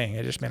still a good thing.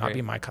 It just may not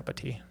be my cup of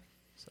tea.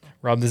 So.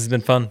 Rob, this has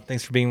been fun.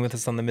 Thanks for being with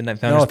us on the Midnight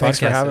Founders podcast. Thanks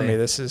for having today. me.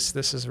 This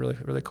is really,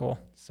 really cool.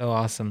 So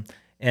awesome.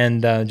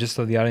 And just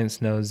so the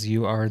audience knows,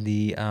 you are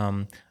the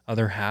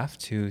other half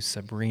to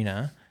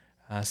Sabrina,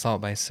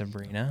 Salt by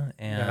Sabrina,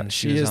 and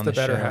she is on the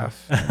better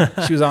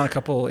half. She was on a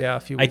few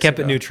weeks ago. I kept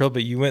it neutral,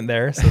 but you went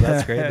there, so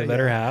that's great. The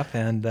better half,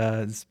 and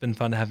it's been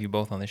fun to have you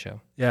both on the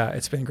show. Yeah,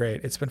 it's been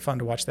great. It's been fun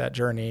to watch that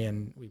journey,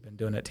 and we've been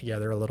doing it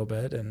together a little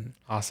bit, and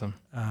awesome.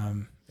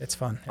 It's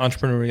fun.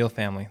 Entrepreneurial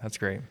family, that's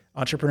great.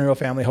 Entrepreneurial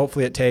family.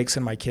 Hopefully, it takes,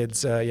 and my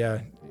kids,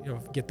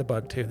 get the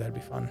bug too. That'd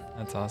be fun.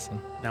 That's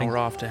awesome. Now we're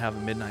off to have a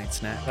midnight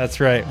snack. That's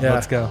right. Yeah.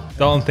 Let's go.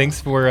 Dalton,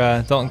 thanks for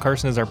Dalton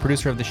Carson is our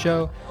producer of the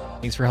show.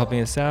 Thanks for helping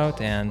us out,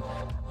 and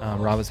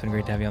Rob, it's been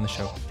great to have you on the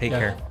show. Take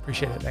care.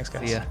 Appreciate it. Thanks,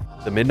 guys. See ya.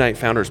 The Midnight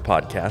Founders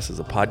Podcast is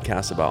a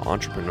podcast about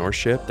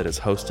entrepreneurship that is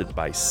hosted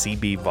by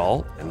CB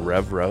Vault and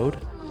Rev Road.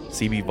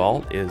 CB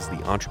Vault is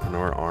the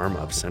entrepreneur arm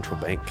of Central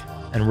Bank.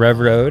 And Rev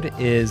Road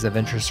is a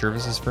venture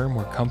services firm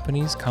where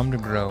companies come to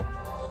grow.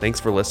 Thanks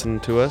for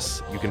listening to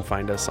us. You can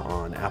find us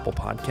on Apple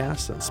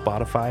Podcasts and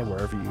Spotify,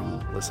 wherever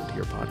you listen to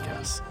your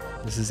podcasts.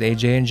 This is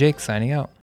AJ and Jake signing out.